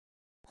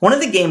One of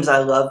the games I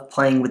love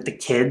playing with the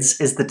kids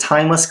is the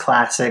timeless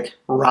classic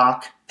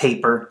rock,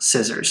 paper,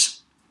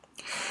 scissors.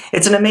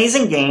 It's an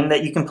amazing game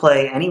that you can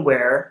play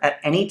anywhere at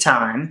any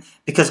time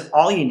because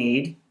all you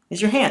need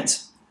is your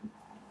hands.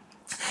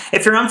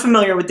 If you're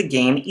unfamiliar with the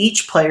game,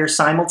 each player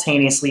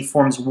simultaneously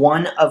forms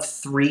one of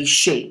three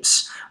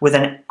shapes with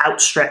an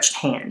outstretched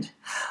hand.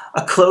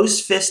 A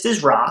closed fist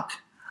is rock,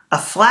 a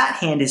flat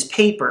hand is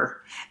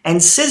paper,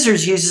 and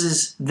scissors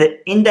uses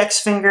the index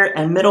finger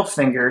and middle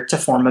finger to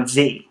form a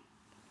V.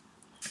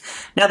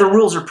 Now the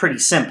rules are pretty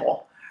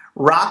simple.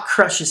 Rock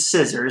crushes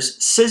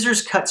scissors,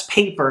 scissors cuts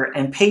paper,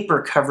 and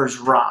paper covers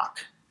rock.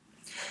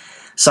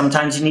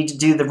 Sometimes you need to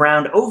do the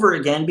round over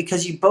again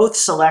because you both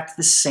select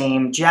the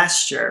same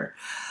gesture.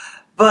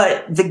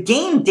 But the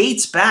game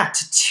dates back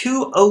to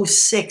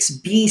 206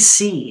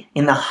 BC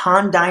in the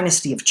Han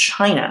Dynasty of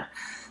China,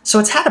 so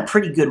it's had a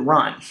pretty good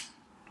run.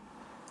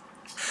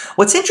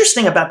 What's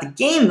interesting about the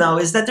game, though,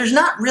 is that there's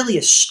not really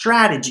a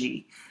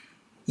strategy.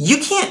 You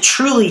can't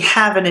truly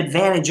have an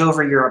advantage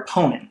over your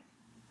opponent.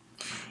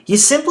 You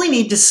simply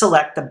need to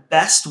select the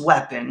best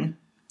weapon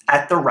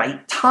at the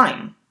right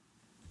time.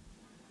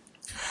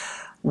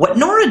 What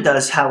Nora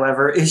does,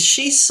 however, is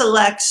she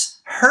selects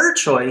her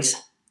choice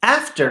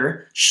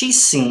after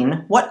she's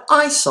seen what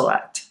I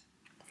select.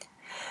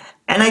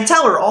 And I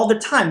tell her all the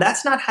time,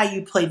 that's not how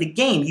you play the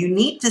game. You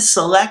need to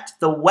select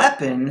the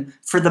weapon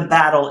for the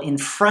battle in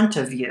front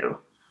of you.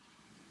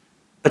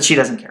 But she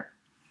doesn't care.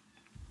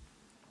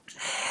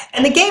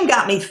 And the game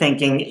got me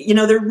thinking,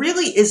 there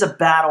really is a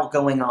battle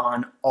going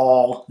on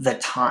all the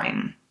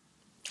time.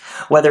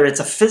 Whether it's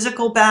a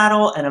physical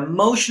battle, an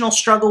emotional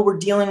struggle we're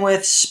dealing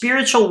with,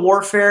 spiritual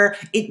warfare,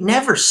 it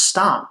never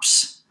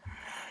stops.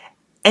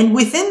 And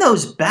within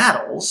those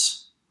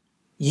battles,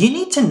 you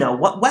need to know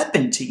what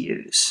weapon to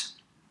use.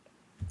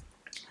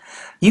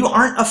 You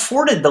aren't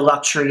afforded the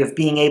luxury of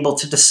being able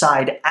to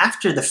decide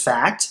after the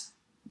fact.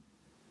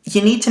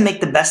 You need to make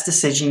the best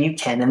decision you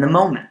can in the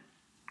moment.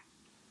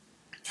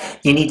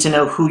 You need to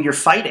know who you're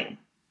fighting.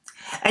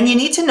 And you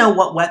need to know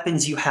what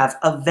weapons you have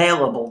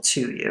available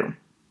to you.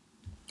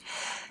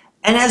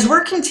 And as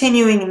we're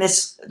continuing in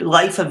this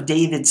Life of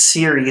David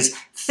series,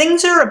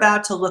 things are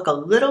about to look a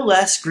little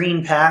less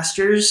green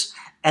pastures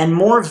and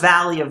more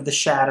valley of the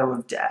shadow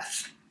of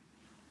death.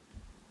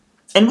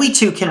 And we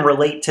too can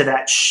relate to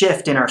that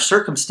shift in our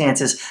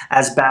circumstances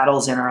as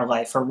battles in our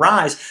life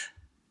arise.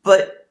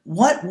 But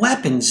what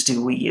weapons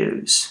do we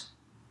use?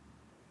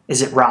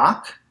 Is it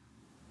rock?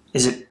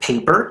 Is it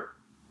paper?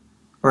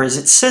 Or is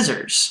it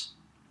scissors?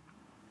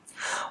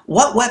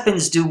 What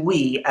weapons do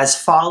we,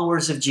 as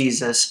followers of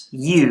Jesus,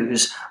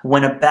 use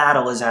when a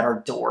battle is at our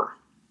door?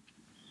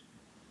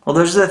 Well,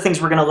 those are the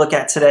things we're going to look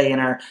at today in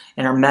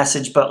our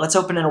message, but let's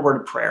open in a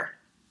word of prayer.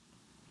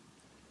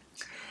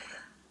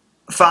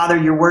 Father,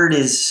 your word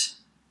is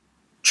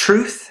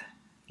truth.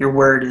 Your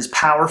word is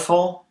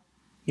powerful.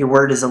 Your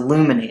word is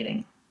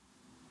illuminating.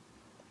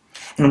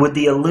 And with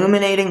the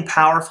illuminating,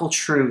 powerful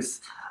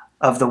truth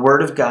of the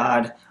word of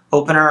God,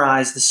 open our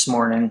eyes this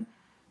morning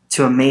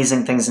to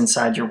amazing things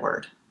inside your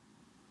word.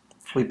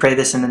 We pray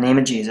this in the name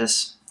of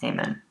Jesus.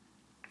 Amen.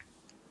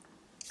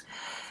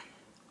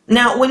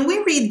 Now, when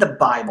we read the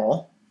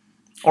Bible,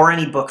 or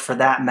any book for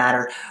that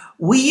matter,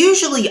 we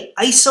usually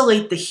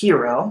isolate the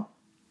hero,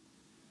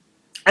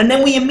 and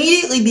then we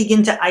immediately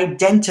begin to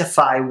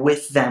identify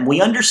with them.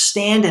 We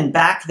understand and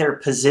back their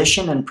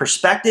position and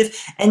perspective,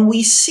 and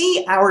we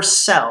see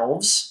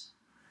ourselves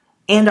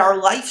and our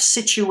life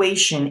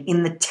situation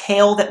in the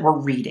tale that we're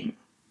reading.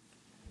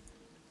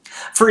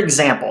 For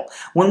example,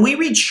 when we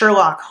read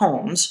Sherlock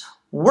Holmes,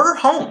 we're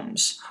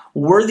Holmes.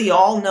 We're the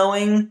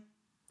all-knowing,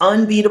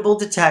 unbeatable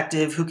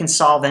detective who can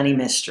solve any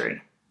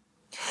mystery.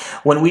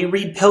 When we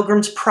read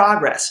Pilgrim's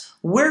Progress,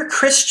 we're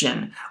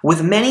Christian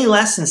with many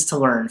lessons to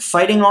learn,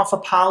 fighting off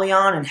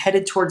Apollyon and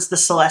headed towards the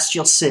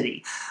Celestial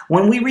City.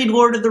 When we read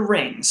Lord of the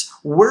Rings,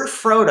 we're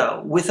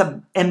Frodo with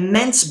an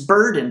immense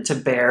burden to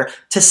bear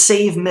to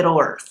save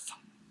Middle-earth.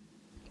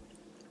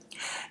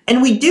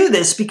 And we do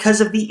this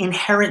because of the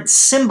inherent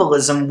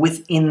symbolism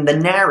within the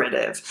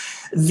narrative.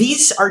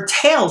 These are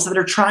tales that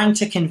are trying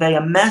to convey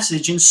a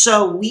message, and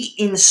so we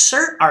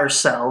insert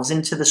ourselves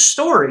into the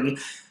story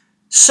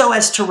so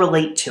as to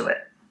relate to it.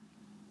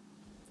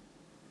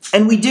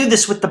 And we do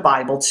this with the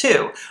Bible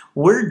too.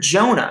 We're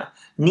Jonah,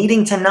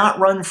 needing to not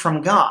run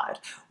from God.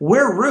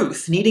 We're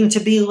Ruth, needing to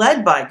be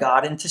led by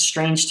God into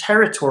strange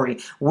territory.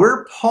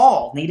 We're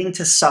Paul, needing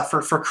to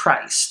suffer for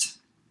Christ.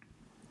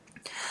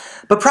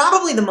 But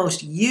probably the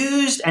most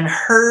used and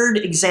heard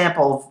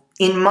example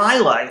in my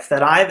life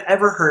that I've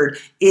ever heard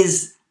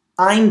is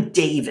I'm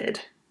David.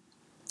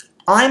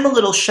 I'm a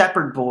little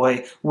shepherd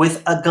boy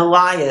with a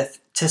Goliath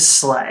to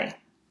slay.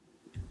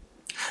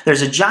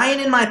 There's a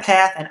giant in my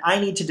path and I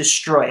need to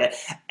destroy it.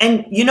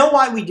 And you know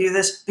why we do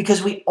this?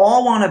 Because we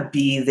all want to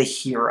be the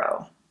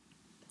hero.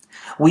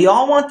 We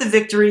all want the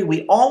victory.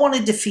 We all want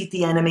to defeat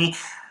the enemy.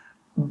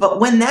 But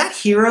when that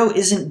hero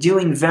isn't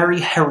doing very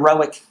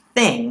heroic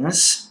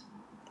things,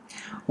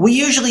 we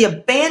usually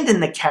abandon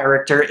the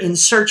character in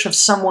search of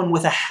someone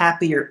with a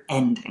happier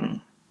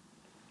ending.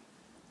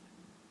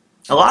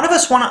 A lot of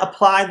us want to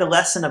apply the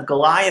lesson of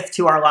Goliath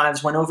to our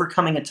lives when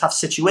overcoming a tough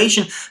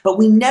situation, but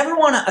we never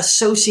want to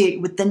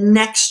associate with the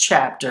next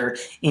chapter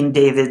in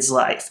David's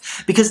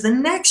life, because the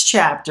next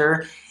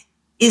chapter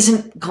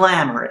isn't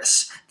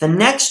glamorous. The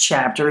next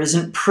chapter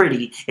isn't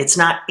pretty. It's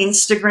not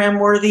Instagram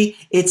worthy.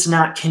 It's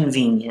not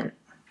convenient.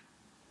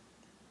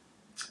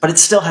 But it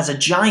still has a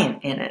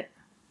giant in it.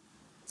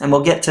 And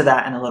we'll get to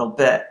that in a little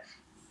bit.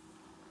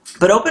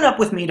 But open up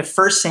with me to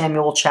 1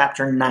 Samuel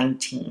chapter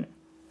 19.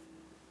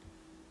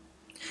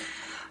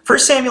 1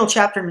 Samuel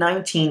chapter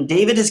 19,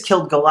 David has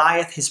killed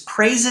Goliath. His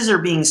praises are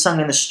being sung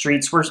in the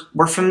streets.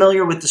 We're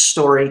familiar with the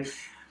story.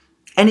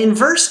 And in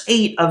verse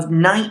 8 of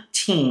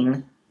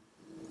 19,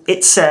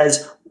 it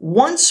says,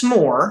 "Once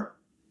more,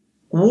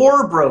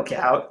 war broke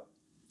out,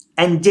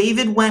 and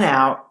David went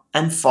out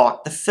and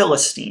fought the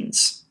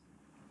Philistines."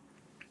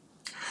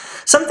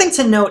 Something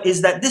to note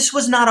is that this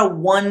was not a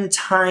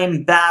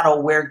one-time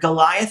battle where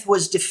Goliath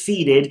was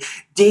defeated,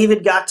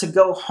 David got to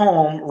go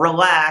home,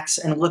 relax,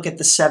 and look at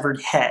the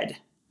severed head.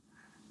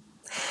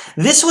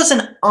 This was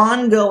an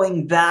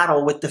ongoing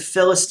battle with the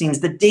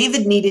Philistines that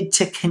David needed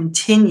to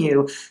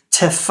continue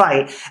to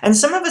fight. And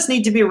some of us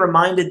need to be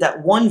reminded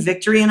that one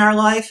victory in our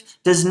life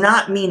does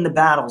not mean the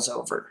battle's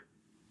over.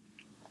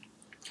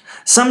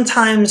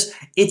 Sometimes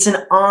it's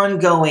an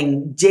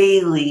ongoing,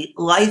 daily,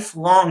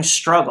 lifelong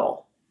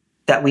struggle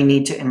that we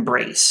need to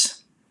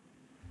embrace.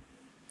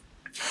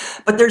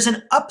 But there's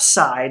an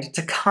upside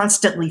to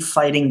constantly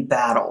fighting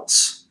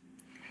battles.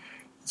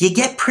 You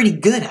get pretty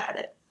good at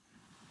it.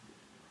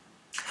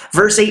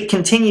 Verse 8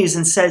 continues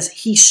and says,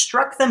 "He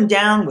struck them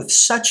down with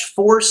such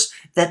force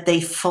that they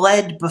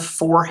fled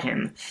before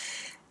him."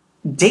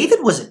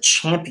 David was a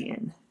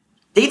champion.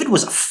 David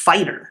was a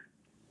fighter.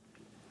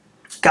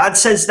 God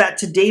says that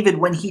to David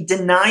when he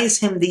denies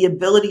him the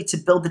ability to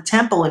build the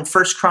temple in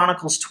 1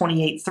 Chronicles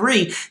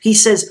 28:3. He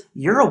says,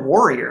 "You're a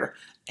warrior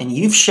and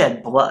you've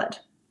shed blood."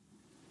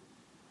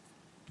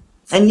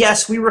 And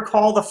yes, we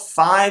recall the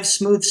 5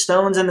 smooth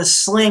stones and the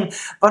sling,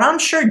 but I'm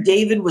sure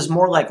David was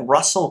more like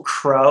Russell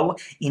Crowe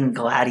in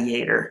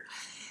Gladiator,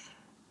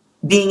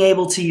 being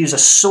able to use a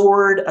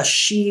sword, a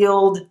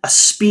shield, a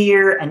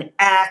spear, an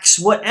axe,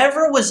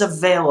 whatever was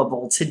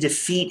available to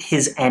defeat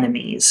his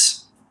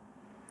enemies.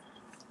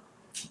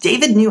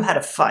 David knew how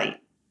to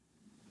fight.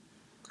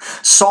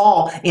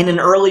 Saul, in an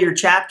earlier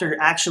chapter,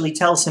 actually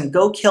tells him,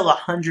 "Go kill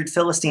 100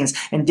 Philistines."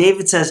 And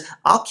David says,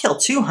 "I'll kill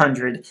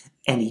 200,"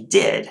 and he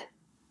did.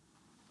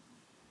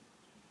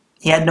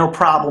 He had no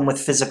problem with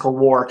physical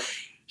war.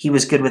 He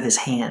was good with his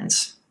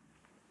hands.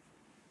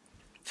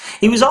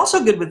 He was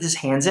also good with his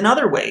hands in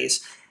other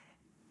ways.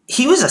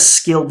 He was a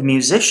skilled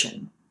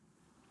musician.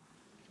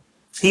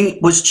 He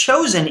was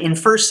chosen in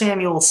 1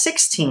 Samuel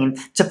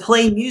 16 to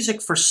play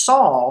music for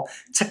Saul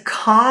to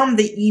calm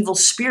the evil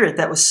spirit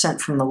that was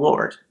sent from the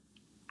Lord.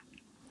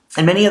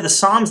 And many of the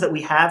psalms that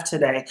we have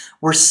today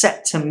were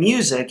set to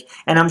music,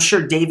 and I'm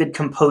sure David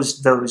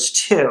composed those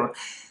too.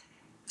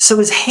 So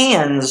his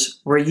hands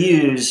were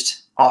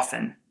used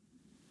often.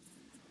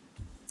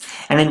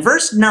 And in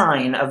verse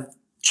 9 of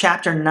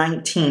chapter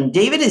 19,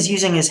 David is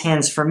using his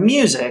hands for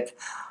music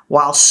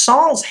while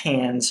Saul's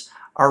hands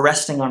are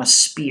resting on a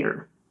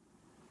spear.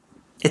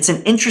 It's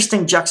an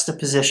interesting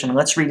juxtaposition.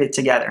 Let's read it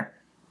together.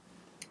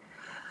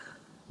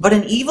 "But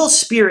an evil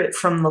spirit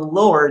from the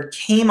Lord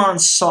came on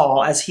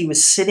Saul as he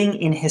was sitting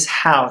in his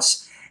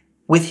house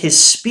with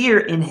his spear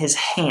in his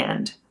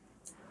hand.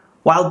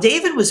 While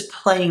David was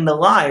playing the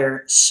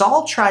lyre,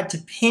 Saul tried to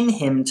pin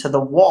him to the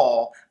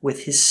wall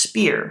with his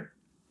spear.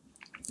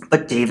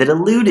 But David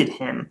eluded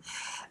him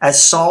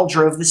as Saul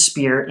drove the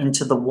spear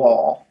into the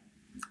wall.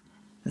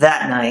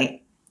 That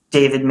night,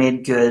 David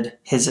made good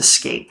his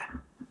escape."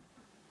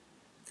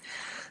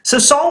 So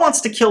Saul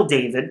wants to kill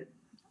David.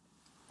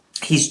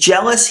 He's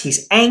jealous,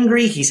 he's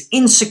angry, he's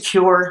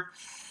insecure,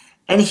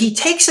 and he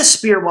takes a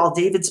spear while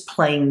David's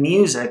playing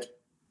music,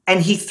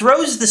 and he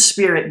throws the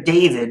spear at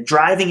David,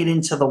 driving it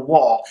into the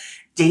wall.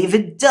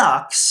 David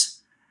ducks,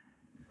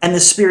 and the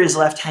spear is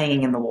left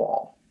hanging in the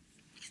wall.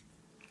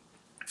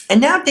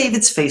 And now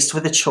David's faced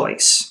with a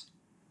choice.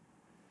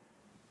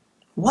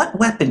 What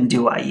weapon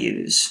do I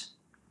use?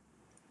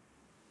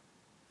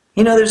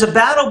 There's a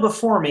battle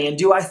before me, and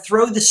do I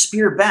throw the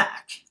spear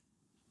back?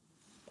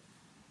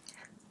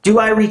 Do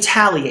I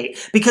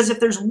retaliate? Because if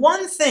there's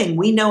one thing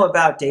we know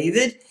about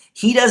David,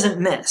 he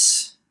doesn't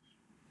miss.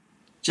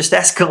 Just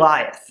ask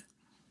Goliath.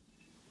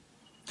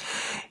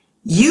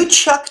 You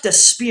chucked a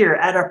spear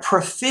at a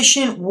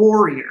proficient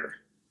warrior,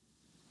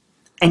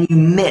 and you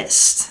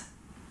missed.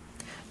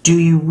 Do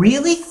you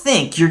really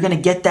think you're going to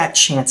get that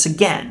chance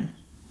again?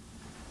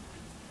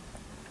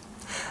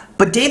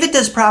 But David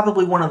does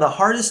probably one of the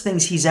hardest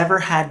things he's ever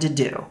had to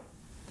do.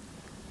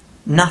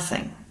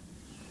 Nothing.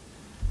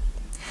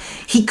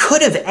 He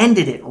could have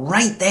ended it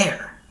right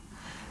there.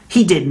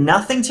 He did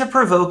nothing to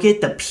provoke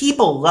it. The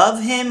people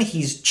love him.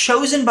 He's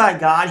chosen by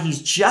God. He's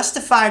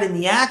justified in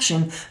the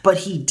action, but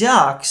he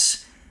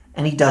ducks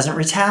and he doesn't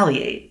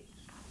retaliate.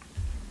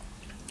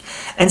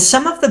 And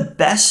some of the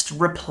best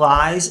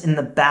replies in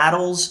the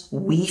battles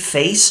we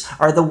face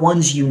are the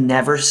ones you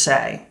never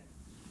say.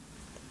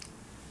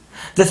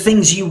 The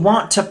things you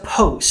want to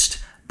post,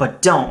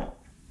 but don't.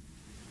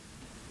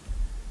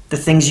 The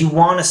things you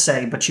want to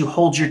say, but you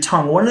hold your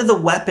tongue. One of the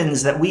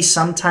weapons that we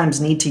sometimes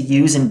need to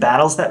use in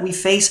battles that we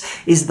face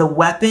is the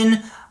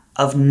weapon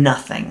of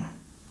nothing.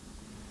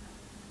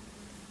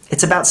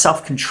 It's about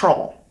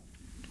self-control.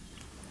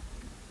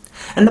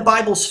 And the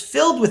Bible's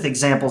filled with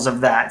examples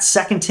of that.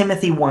 2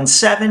 Timothy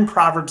 1:7,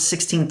 Proverbs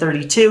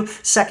 16:32,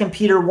 2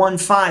 Peter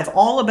 1:5,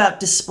 all about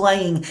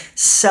displaying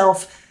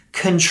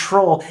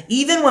self-control,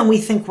 even when we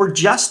think we're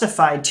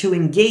justified to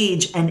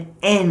engage and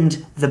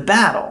end the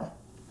battle.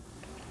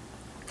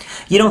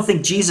 You don't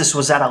think Jesus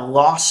was at a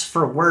loss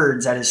for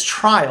words at his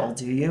trial,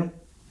 do you?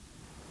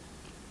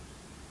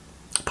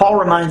 Paul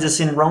reminds us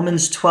in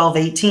Romans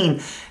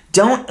 12:18,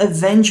 "Don't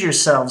avenge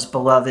yourselves,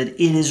 beloved.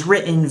 It is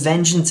written,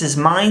 'Vengeance is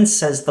mine,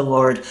 says the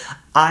Lord.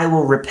 I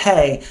will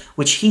repay,'"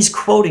 which he's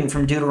quoting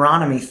from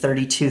Deuteronomy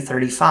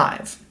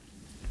 32:35.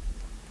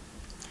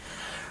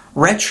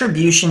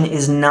 Retribution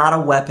is not a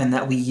weapon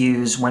that we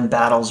use when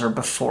battles are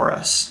before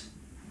us.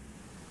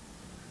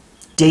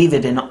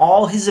 David, in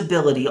all his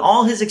ability,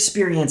 all his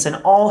experience, and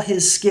all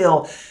his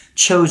skill,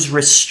 chose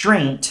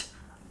restraint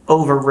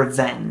over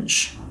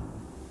revenge.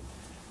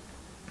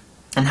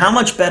 And how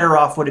much better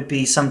off would it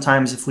be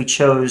sometimes if we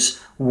chose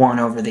one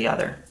over the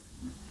other?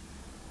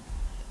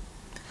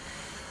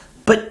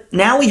 But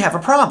now we have a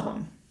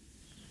problem.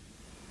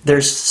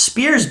 There's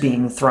spears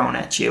being thrown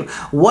at you.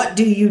 What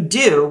do you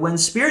do when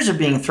spears are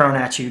being thrown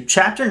at you?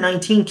 Chapter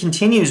 19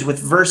 continues with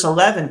verse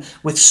 11,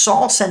 with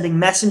Saul sending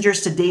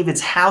messengers to David's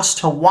house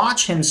to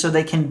watch him so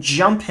they can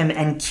jump him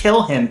and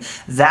kill him.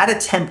 That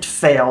attempt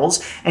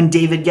fails, and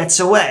David gets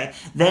away.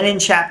 Then in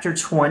chapter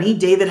 20,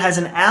 David has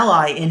an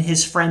ally in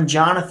his friend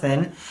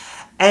Jonathan,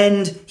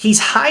 and he's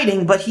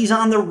hiding, but he's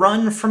on the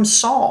run from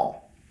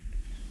Saul.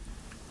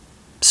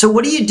 So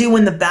what do you do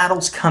when the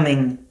battle's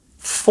coming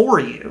for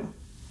you?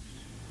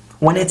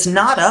 When it's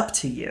not up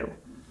to you?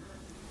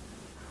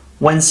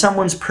 When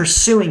someone's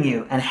pursuing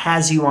you and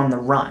has you on the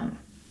run?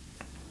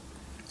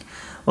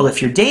 Well,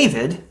 if you're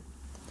David,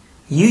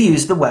 you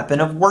use the weapon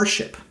of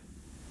worship.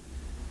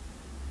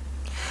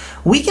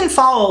 We can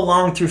follow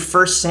along through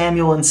 1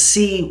 Samuel and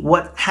see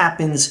what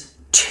happens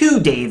to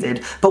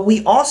David, but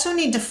we also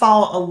need to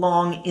follow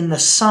along in the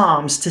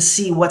Psalms to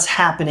see what's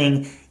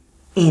happening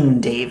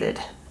in David.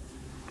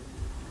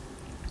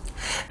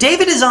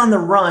 David is on the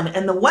run,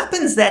 and the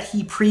weapons that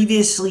he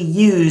previously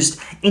used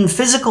in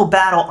physical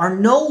battle are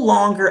no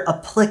longer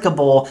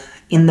applicable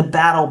in the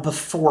battle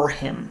before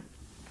him.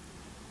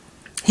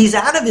 He's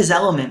out of his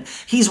element.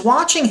 He's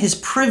watching his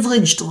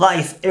privileged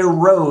life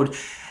erode.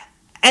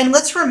 And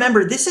let's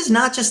remember, this is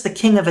not just the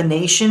king of a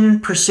nation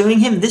pursuing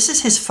him. This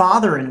is his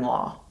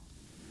father-in-law.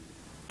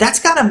 That's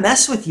got to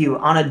mess with you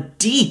on a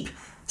deep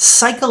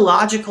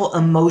psychological,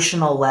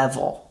 emotional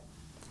level.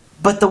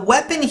 But the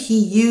weapon he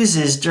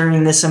uses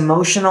during this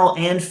emotional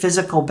and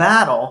physical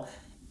battle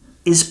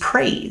is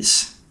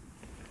praise.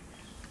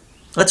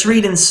 Let's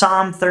read in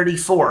Psalm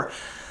 34.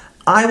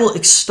 "I will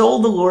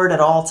extol the Lord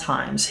at all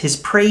times. His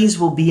praise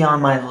will be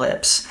on my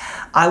lips.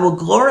 I will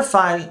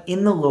glorify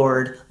in the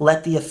Lord.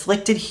 Let the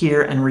afflicted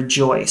hear and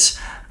rejoice.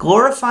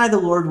 Glorify the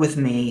Lord with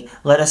me.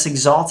 Let us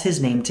exalt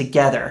his name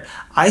together.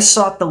 I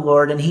sought the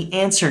Lord, and he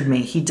answered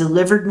me. He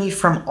delivered me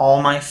from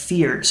all my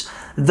fears.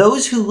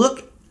 Those who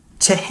look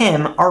to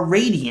him are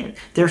radiant.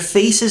 Their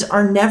faces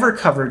are never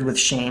covered with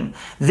shame.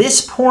 This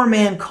poor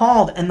man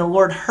called, and the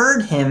Lord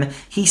heard him.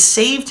 He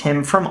saved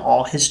him from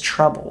all his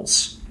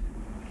troubles."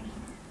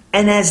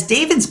 And as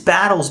David's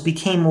battles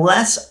became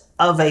less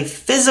of a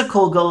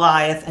physical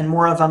Goliath and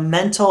more of a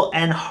mental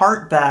and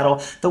heart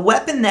battle, the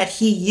weapon that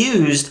he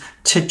used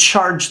to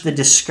charge the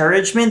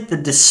discouragement, the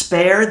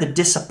despair, the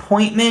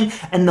disappointment,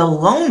 and the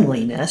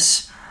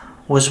loneliness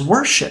was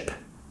worship.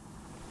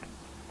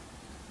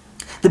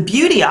 The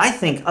beauty, I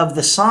think, of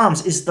the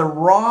Psalms is the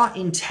raw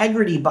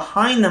integrity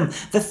behind them.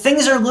 The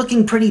things are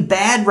looking pretty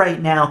bad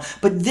right now,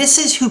 but this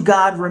is who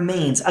God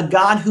remains, a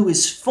God who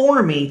is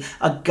for me,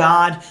 a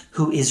God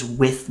who is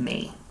with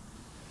me.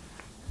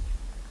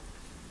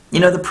 You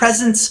know, the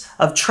presence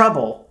of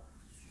trouble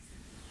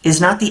is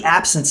not the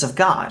absence of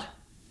God,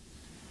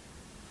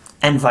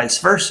 and vice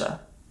versa.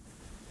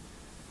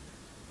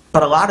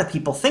 But a lot of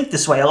people think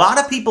this way. A lot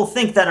of people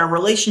think that a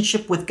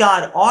relationship with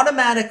God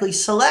automatically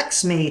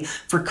selects me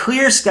for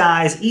clear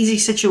skies, easy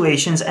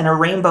situations, and a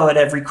rainbow at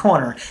every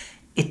corner.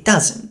 It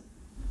doesn't.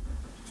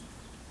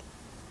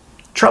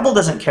 Trouble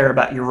doesn't care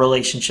about your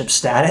relationship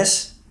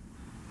status.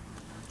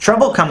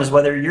 Trouble comes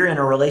whether you're in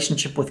a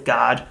relationship with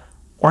God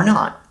or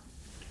not.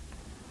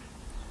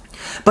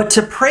 But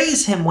to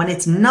praise him when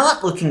it's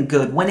not looking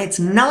good, when it's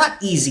not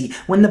easy,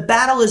 when the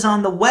battle is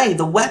on the way,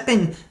 the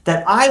weapon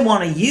that I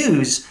want to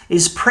use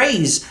is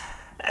praise.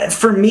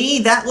 For me,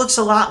 that looks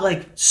a lot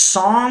like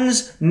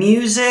songs,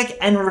 music,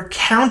 and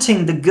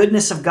recounting the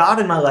goodness of God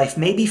in my life.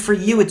 Maybe for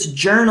you, it's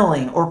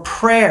journaling or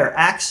prayer,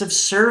 acts of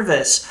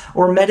service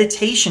or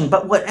meditation.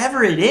 But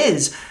whatever it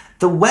is,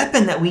 The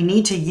weapon that we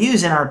need to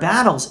use in our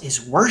battles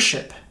is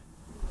worship.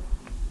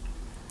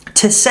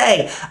 To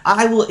say,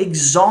 I will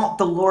exalt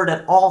the Lord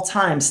at all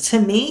times, to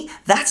me,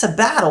 that's a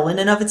battle in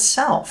and of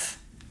itself.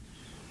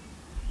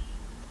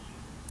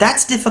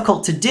 That's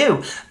difficult to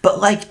do, but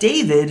like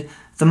David,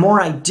 the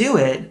more I do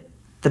it,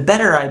 the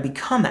better I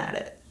become at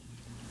it.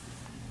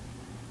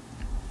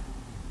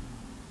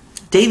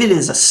 David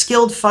is a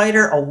skilled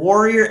fighter, a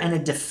warrior, and a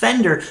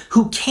defender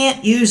who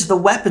can't use the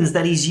weapons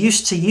that he's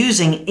used to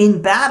using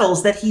in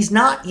battles that he's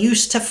not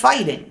used to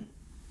fighting.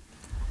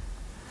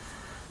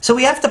 So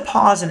we have to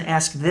pause and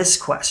ask this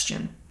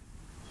question.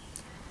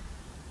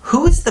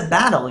 Who is the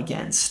battle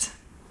against?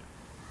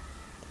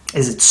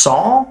 Is it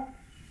Saul?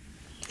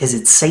 Is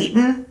it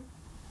Satan?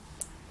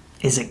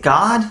 Is it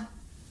God?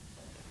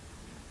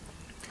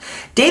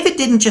 David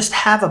didn't just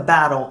have a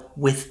battle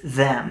with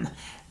them.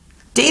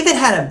 David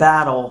had a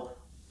battle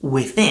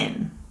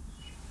within.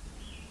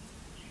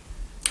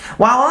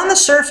 While on the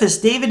surface,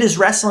 David is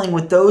wrestling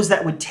with those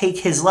that would take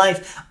his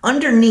life,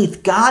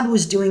 underneath, God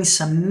was doing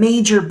some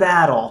major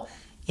battle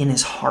in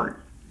his heart.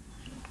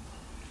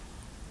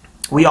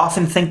 We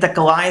often think that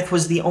Goliath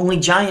was the only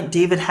giant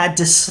David had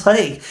to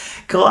slay.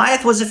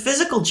 Goliath was a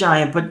physical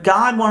giant, but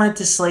God wanted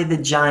to slay the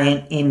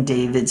giant in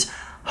David's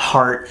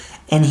heart,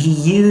 and he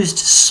used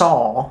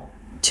Saul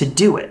to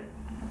do it.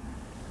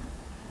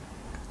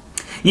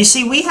 You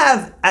see, we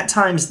have at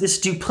times this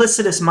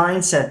duplicitous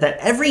mindset that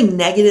every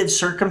negative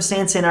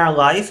circumstance in our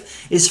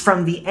life is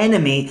from the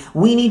enemy.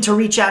 We need to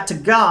reach out to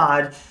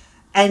God,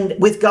 and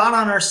with God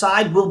on our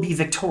side, we'll be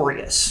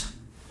victorious.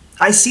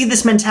 I see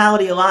this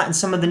mentality a lot in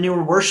some of the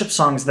newer worship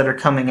songs that are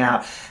coming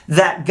out,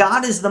 that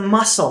God is the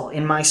muscle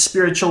in my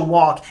spiritual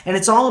walk, and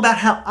it's all about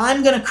how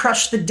I'm going to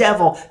crush the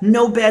devil.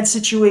 No bad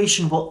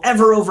situation will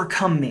ever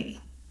overcome me.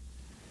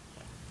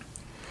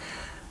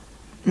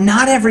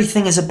 Not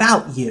everything is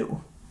about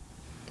you,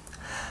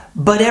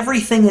 but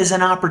everything is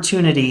an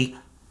opportunity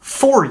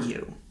for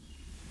you.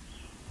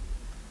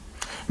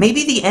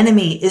 Maybe the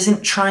enemy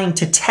isn't trying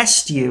to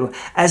test you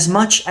as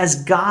much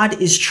as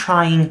God is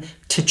trying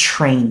to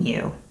train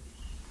you.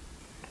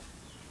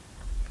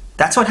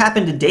 That's what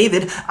happened to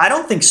David. I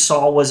don't think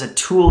Saul was a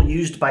tool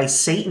used by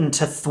Satan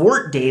to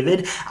thwart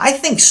David. I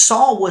think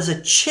Saul was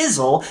a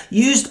chisel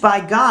used by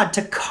God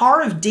to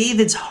carve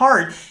David's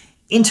heart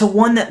into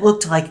one that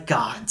looked like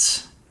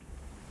God's.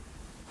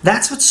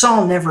 That's what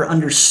Saul never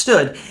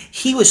understood.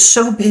 He was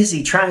so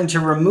busy trying to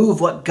remove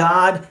what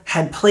God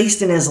had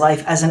placed in his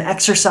life as an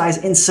exercise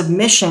in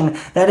submission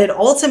that it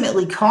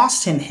ultimately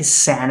cost him his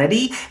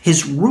sanity,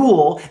 his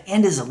rule,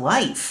 and his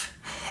life.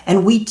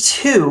 And we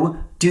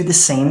too do the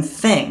same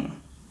thing.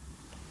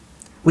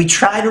 We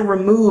try to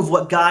remove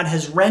what God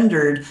has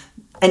rendered,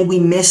 and we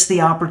miss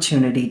the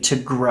opportunity to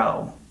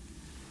grow.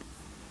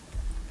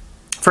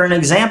 For an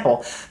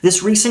example,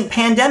 this recent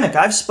pandemic,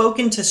 I've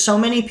spoken to so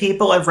many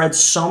people, I've read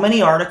so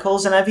many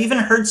articles, and I've even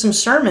heard some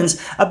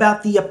sermons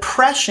about the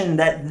oppression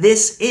that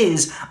this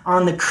is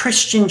on the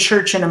Christian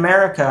church in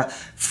America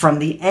from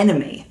the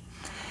enemy.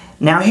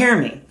 Now hear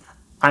me,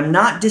 I'm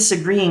not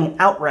disagreeing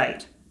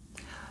outright,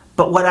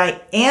 but what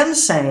I am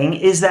saying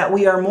is that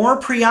we are more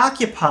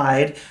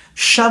preoccupied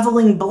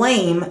shoveling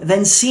blame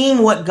than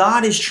seeing what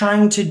God is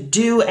trying to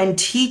do and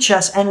teach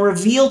us and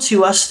reveal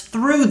to us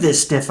through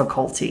this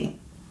difficulty.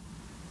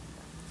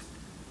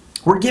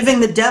 We're giving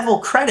the devil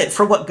credit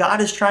for what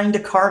God is trying to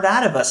carve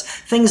out of us.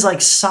 Things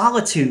like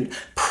solitude,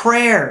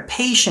 prayer,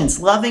 patience,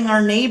 loving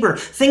our neighbor,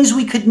 things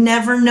we could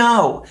never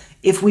know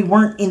if we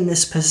weren't in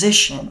this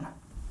position.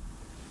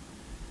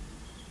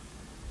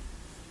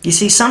 You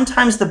see,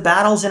 sometimes the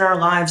battles in our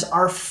lives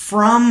are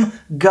from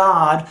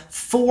God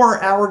for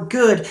our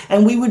good,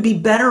 and we would be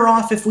better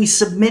off if we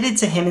submitted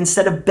to Him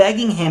instead of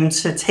begging Him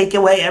to take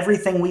away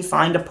everything we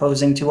find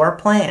opposing to our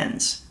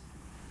plans.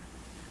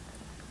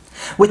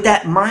 With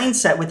that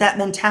mindset, with that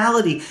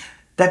mentality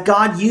that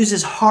God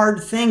uses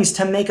hard things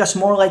to make us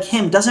more like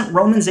Him, doesn't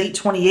Romans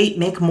 8:28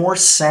 make more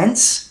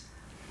sense?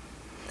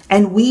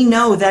 And we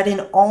know that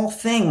in all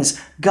things,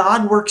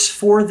 God works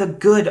for the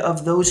good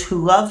of those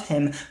who love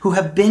Him, who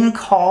have been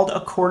called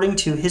according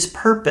to His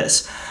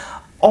purpose.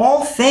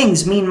 All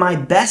things mean my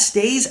best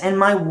days and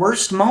my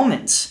worst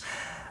moments,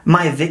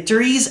 my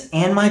victories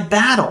and my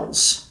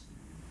battles.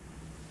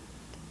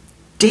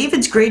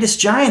 David's greatest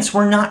giants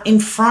were not in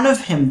front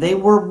of him. They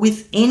were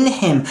within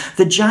him.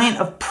 The giant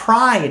of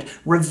pride,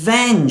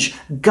 revenge,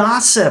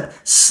 gossip,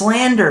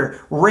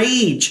 slander,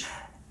 rage,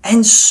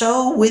 and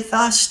so with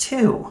us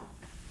too.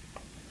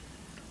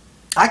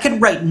 I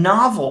could write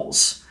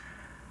novels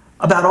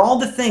about all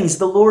the things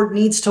the Lord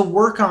needs to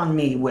work on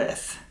me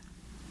with.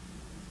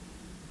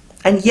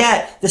 And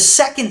yet, the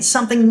second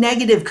something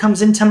negative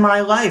comes into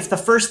my life, the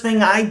first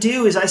thing I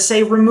do is I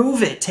say,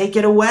 remove it, take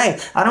it away.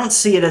 I don't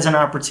see it as an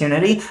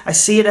opportunity. I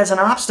see it as an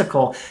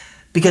obstacle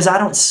because I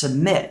don't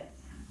submit.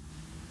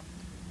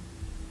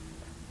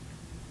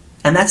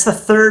 And that's the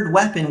third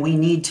weapon we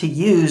need to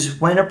use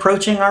when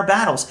approaching our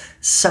battles,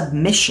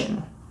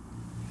 submission.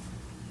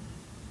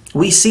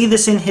 We see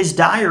this in his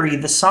diary,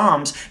 the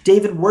Psalms.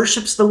 David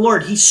worships the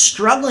Lord. He's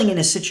struggling in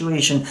his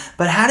situation,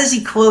 but how does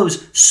he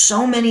close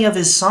so many of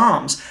his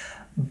Psalms?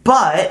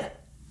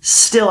 But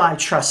still I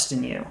trust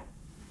in you.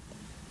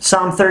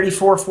 Psalm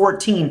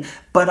 34:14,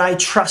 but I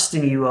trust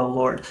in you, O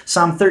Lord.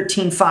 Psalm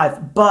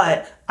 13:5,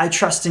 but I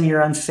trust in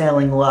your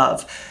unfailing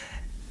love.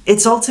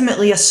 It's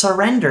ultimately a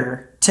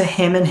surrender to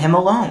him and him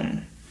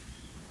alone.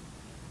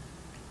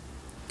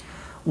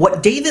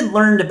 What David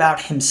learned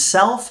about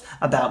himself,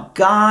 about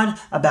God,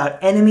 about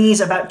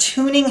enemies, about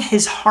tuning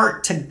his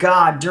heart to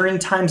God during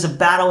times of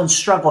battle and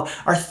struggle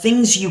are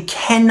things you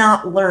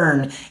cannot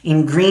learn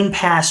in green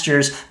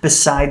pastures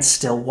beside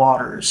still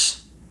waters.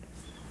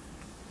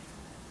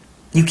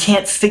 You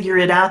can't figure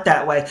it out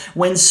that way.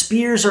 When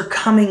spears are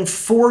coming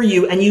for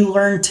you and you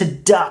learn to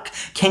duck,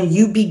 can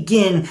you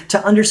begin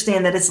to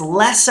understand that it's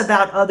less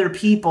about other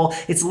people,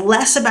 it's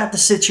less about the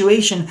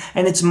situation,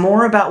 and it's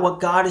more about what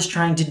God is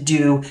trying to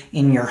do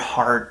in your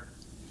heart?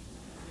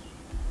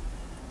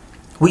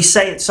 We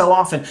say it so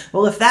often,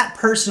 well, if that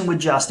person would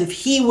just, if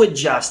he would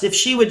just, if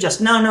she would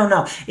just,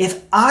 no.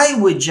 If I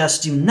would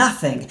just do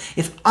nothing,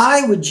 if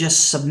I would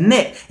just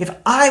submit, if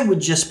I would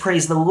just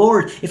praise the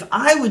Lord, if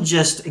I would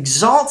just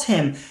exalt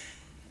him,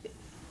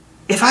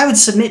 if I would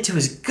submit to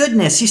his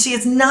goodness. You see,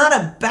 it's not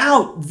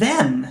about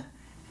them.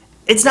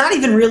 It's not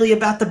even really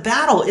about the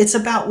battle. It's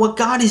about what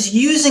God is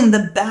using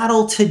the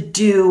battle to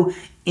do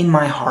in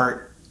my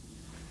heart.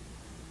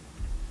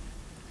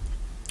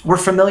 We're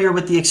familiar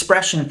with the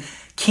expression,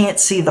 can't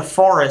see the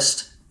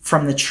forest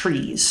from the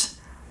trees,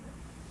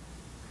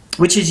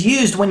 which is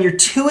used when you're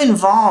too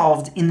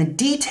involved in the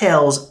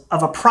details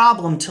of a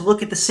problem to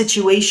look at the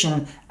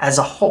situation as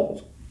a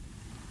whole.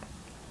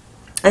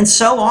 And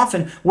so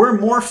often, we're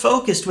more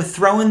focused with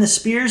throwing the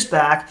spears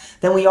back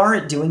than we are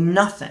at doing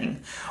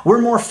nothing.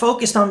 We're more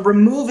focused on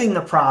removing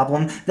the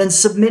problem than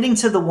submitting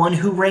to the one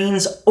who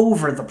reigns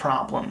over the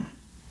problem.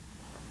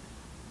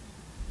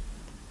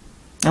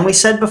 And we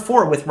said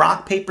before, with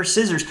rock, paper,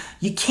 scissors,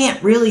 you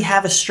can't really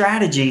have a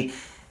strategy.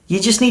 You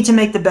just need to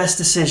make the best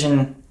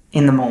decision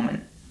in the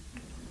moment.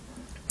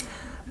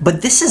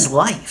 But this is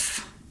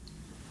life.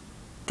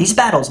 These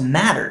battles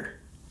matter.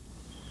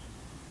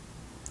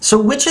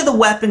 So which of the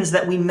weapons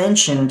that we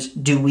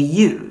mentioned do we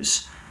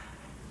use?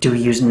 Do we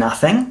use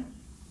nothing?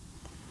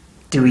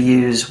 Do we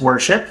use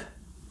worship?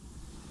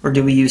 Or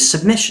do we use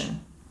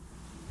submission?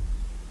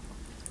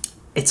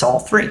 It's all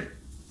three.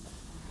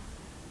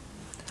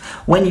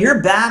 When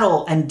your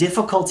battle and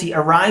difficulty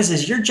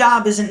arises, your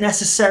job isn't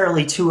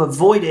necessarily to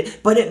avoid it,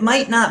 but it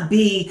might not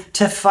be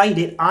to fight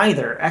it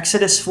either.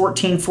 Exodus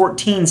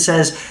 14:14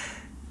 says,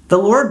 the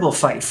Lord will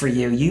fight for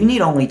you. You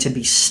need only to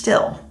be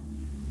still.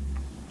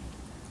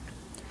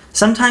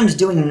 Sometimes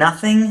doing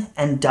nothing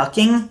and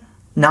ducking,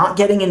 not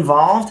getting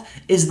involved,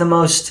 is the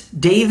most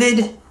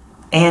David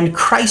and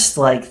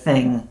Christ-like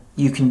thing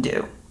you can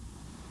do.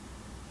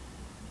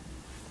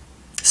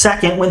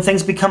 Second, when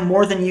things become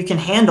more than you can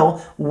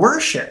handle,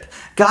 worship.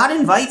 God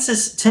invites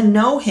us to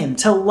know him,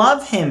 to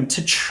love him,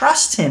 to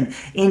trust him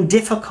in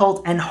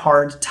difficult and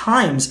hard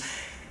times.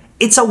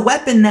 It's a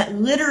weapon that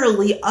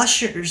literally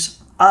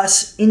ushers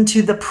us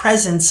into the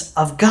presence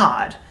of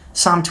God.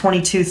 Psalm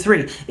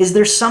 22:3. Is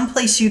there some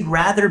place you'd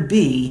rather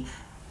be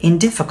in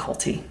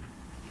difficulty?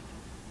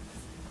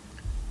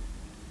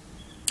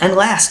 And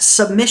last,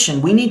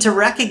 submission. We need to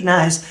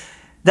recognize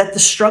that the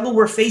struggle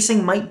we're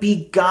facing might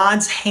be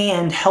God's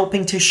hand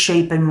helping to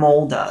shape and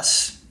mold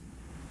us.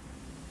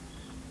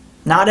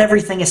 Not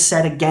everything is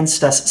set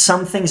against us.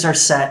 Some things are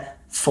set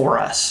for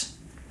us.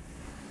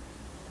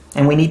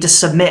 And we need to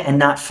submit and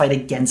not fight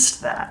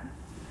against that.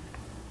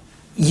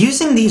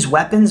 Using these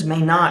weapons may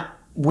not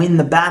win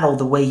the battle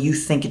the way you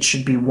think it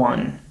should be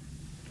won.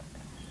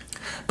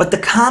 But the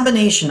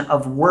combination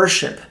of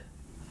worship,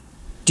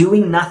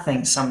 doing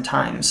nothing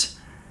sometimes,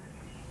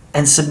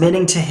 and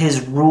submitting to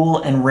his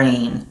rule and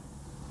reign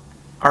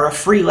are a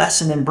free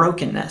lesson in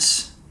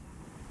brokenness.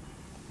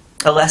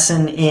 A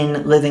lesson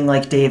in living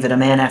like David, a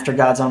man after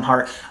God's own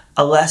heart.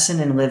 A lesson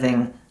in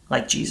living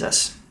like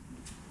Jesus.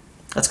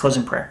 Let's close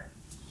in prayer.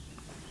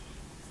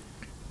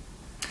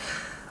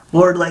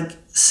 Lord, like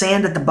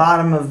sand at the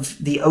bottom of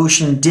the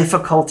ocean,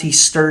 difficulty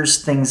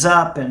stirs things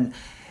up and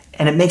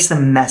it makes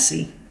them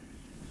messy.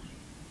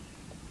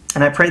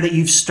 And I pray that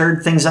you've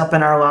stirred things up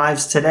in our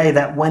lives today,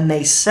 that when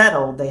they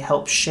settle, they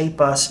help shape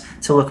us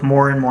to look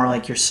more and more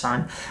like your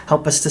Son.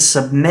 Help us to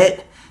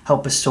submit,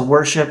 help us to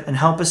worship, and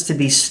help us to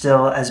be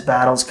still as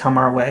battles come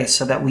our way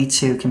so that we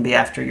too can be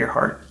after your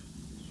heart.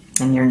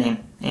 In your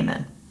name,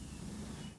 amen.